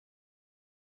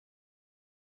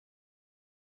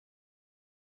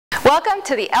Welcome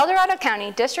to the El Dorado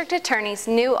County District Attorney's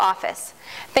new office.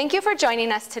 Thank you for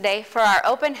joining us today for our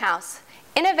open house,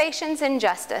 Innovations in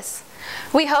Justice.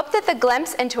 We hope that the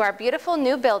glimpse into our beautiful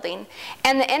new building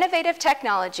and the innovative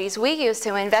technologies we use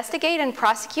to investigate and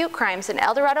prosecute crimes in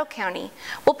El Dorado County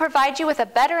will provide you with a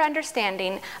better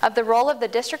understanding of the role of the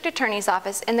District Attorney's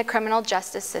Office in the criminal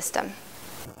justice system.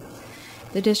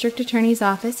 The District Attorney's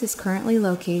Office is currently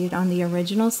located on the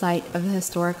original site of the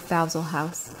historic Fousel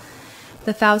House.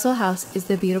 The Fousel House is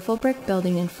the beautiful brick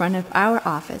building in front of our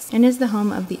office and is the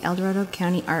home of the El Dorado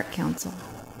County Art Council.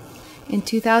 In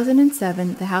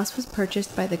 2007, the house was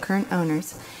purchased by the current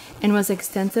owners and was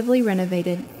extensively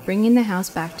renovated, bringing the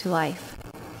house back to life.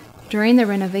 During the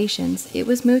renovations, it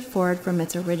was moved forward from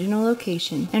its original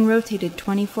location and rotated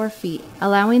 24 feet,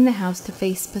 allowing the house to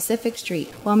face Pacific Street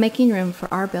while making room for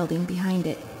our building behind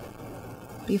it.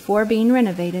 Before being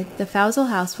renovated, the Fousel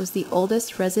House was the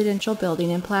oldest residential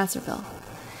building in Placerville.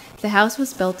 The house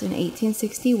was built in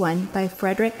 1861 by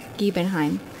Frederick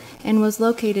Giebenheim and was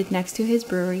located next to his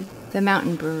brewery, the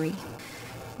Mountain Brewery.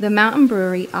 The Mountain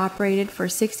Brewery operated for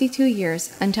 62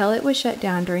 years until it was shut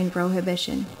down during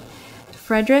Prohibition.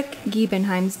 Frederick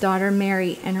Giebenheim's daughter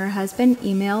Mary and her husband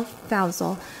Emil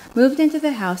Fousel moved into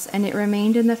the house, and it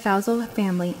remained in the Fousel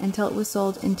family until it was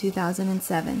sold in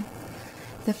 2007.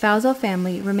 The Fousel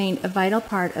family remained a vital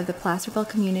part of the Placerville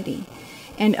community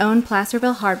and owned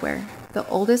Placerville Hardware, the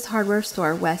oldest hardware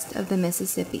store west of the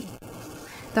Mississippi.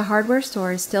 The hardware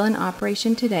store is still in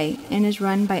operation today and is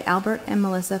run by Albert and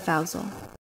Melissa Fousel.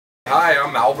 Hi,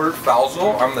 I'm Albert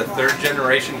Fousel. I'm the third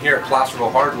generation here at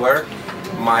Placerville Hardware.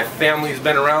 My family's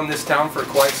been around this town for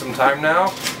quite some time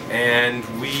now, and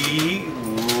we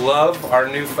love our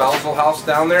new Fousel House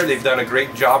down there. They've done a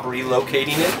great job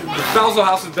relocating it. The Fousel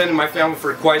House has been in my family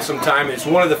for quite some time. It's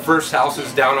one of the first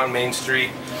houses down on Main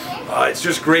Street. It's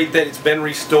just great that it's been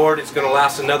restored. It's going to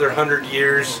last another 100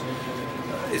 years.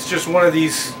 It's just one of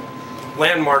these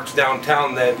landmarks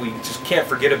downtown that we just can't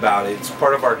forget about. It's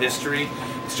part of our history.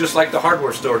 It's just like the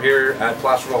hardware store here at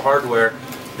Placerville Hardware.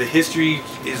 The history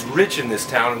is rich in this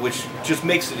town, which just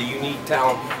makes it a unique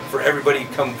town for everybody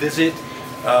to come visit,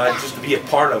 just to be a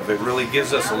part of. It really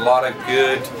gives us a lot of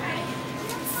good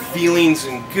feelings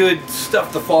and good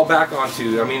stuff to fall back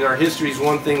onto. I mean, our history is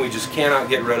one thing we just cannot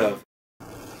get rid of.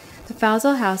 The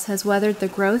Fousel House has weathered the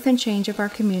growth and change of our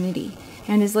community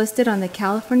and is listed on the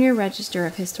California Register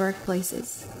of Historic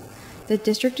Places. The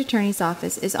District Attorney's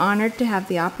Office is honored to have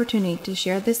the opportunity to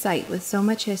share this site with so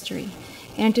much history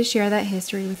and to share that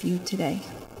history with you today.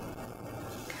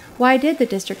 Why did the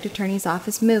District Attorney's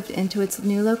Office move into its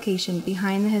new location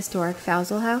behind the historic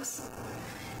Fousel House?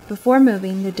 Before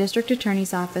moving, the District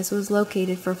Attorney's Office was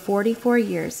located for 44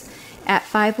 years at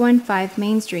 515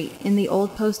 Main Street in the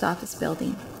old post office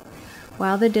building.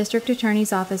 While the District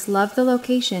Attorney's Office loved the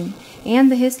location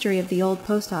and the history of the old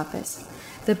post office,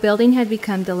 the building had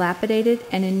become dilapidated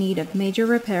and in need of major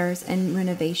repairs and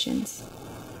renovations.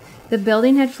 The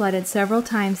building had flooded several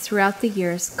times throughout the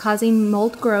years, causing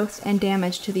mold growth and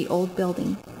damage to the old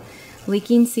building.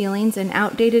 Leaking ceilings and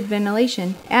outdated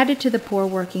ventilation added to the poor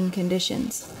working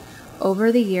conditions.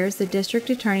 Over the years, the District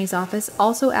Attorney's Office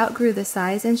also outgrew the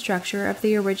size and structure of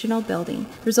the original building,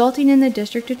 resulting in the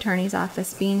District Attorney's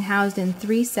Office being housed in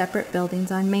 3 separate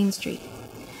buildings on Main Street.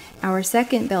 Our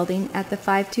second building at the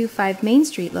 525 Main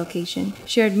Street location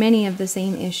shared many of the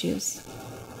same issues.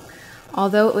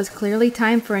 Although it was clearly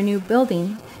time for a new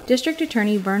building, District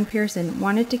Attorney Vern Pierson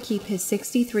wanted to keep his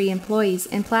 63 employees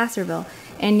in Placerville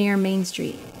and near Main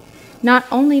Street. Not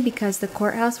only because the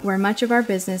courthouse where much of our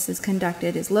business is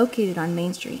conducted is located on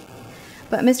Main Street,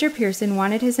 but Mr. Pierson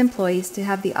wanted his employees to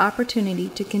have the opportunity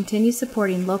to continue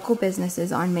supporting local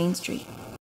businesses on Main Street.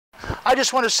 I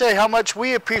just want to say how much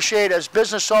we appreciate as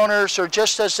business owners or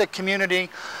just as a community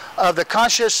of the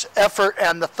conscious effort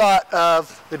and the thought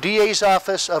of the DA's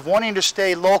office of wanting to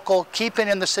stay local, keeping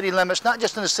in the city limits, not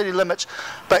just in the city limits,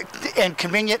 but and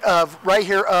convenient of right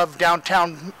here of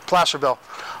downtown Placerville.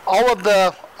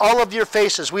 All of your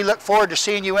faces, we look forward to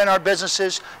seeing you in our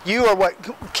businesses. You are what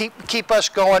keep us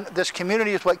going. This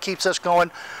community is what keeps us going.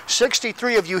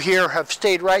 63 of you here have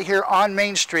stayed right here on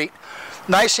Main Street.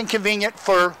 Nice and convenient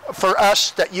for us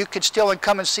that you could still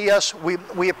come and see us.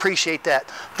 We appreciate that.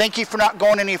 Thank you for not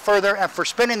going any further and for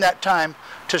spending that time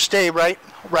to stay right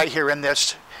here in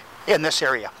this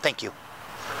area. Thank you.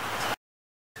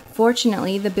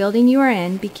 Fortunately, the building you are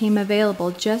in became available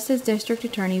just as District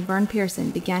Attorney Vern Pierson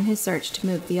began his search to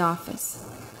move the office.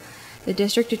 The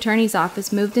District Attorney's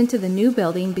Office moved into the new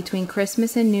building between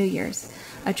Christmas and New Year's,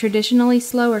 a traditionally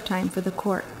slower time for the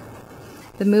court.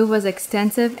 The move was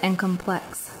extensive and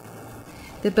complex.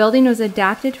 The building was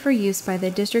adapted for use by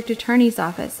the District Attorney's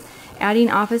Office adding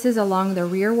offices along the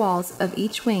rear walls of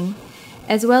each wing,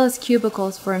 as well as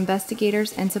cubicles for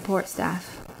investigators and support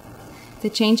staff. The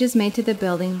changes made to the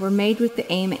building were made with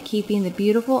the aim at keeping the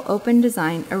beautiful open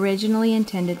design originally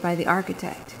intended by the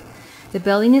architect. The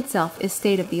building itself is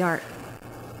state-of-the-art.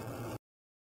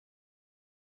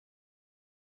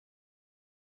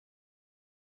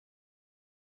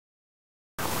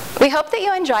 We hope that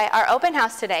you enjoy our open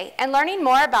house today and learning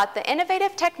more about the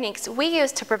innovative techniques we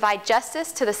use to provide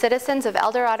justice to the citizens of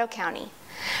El Dorado County.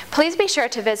 Please be sure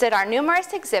to visit our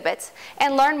numerous exhibits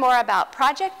and learn more about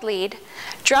Project LEAD,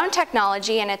 drone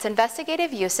technology and its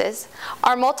investigative uses,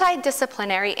 our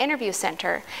multidisciplinary interview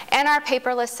center, and our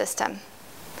paperless system.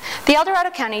 The El Dorado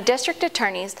County District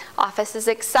Attorney's Office is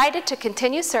excited to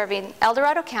continue serving El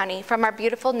Dorado County from our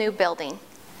beautiful new building.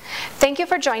 Thank you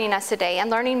for joining us today and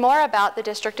learning more about the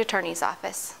District Attorney's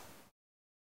Office.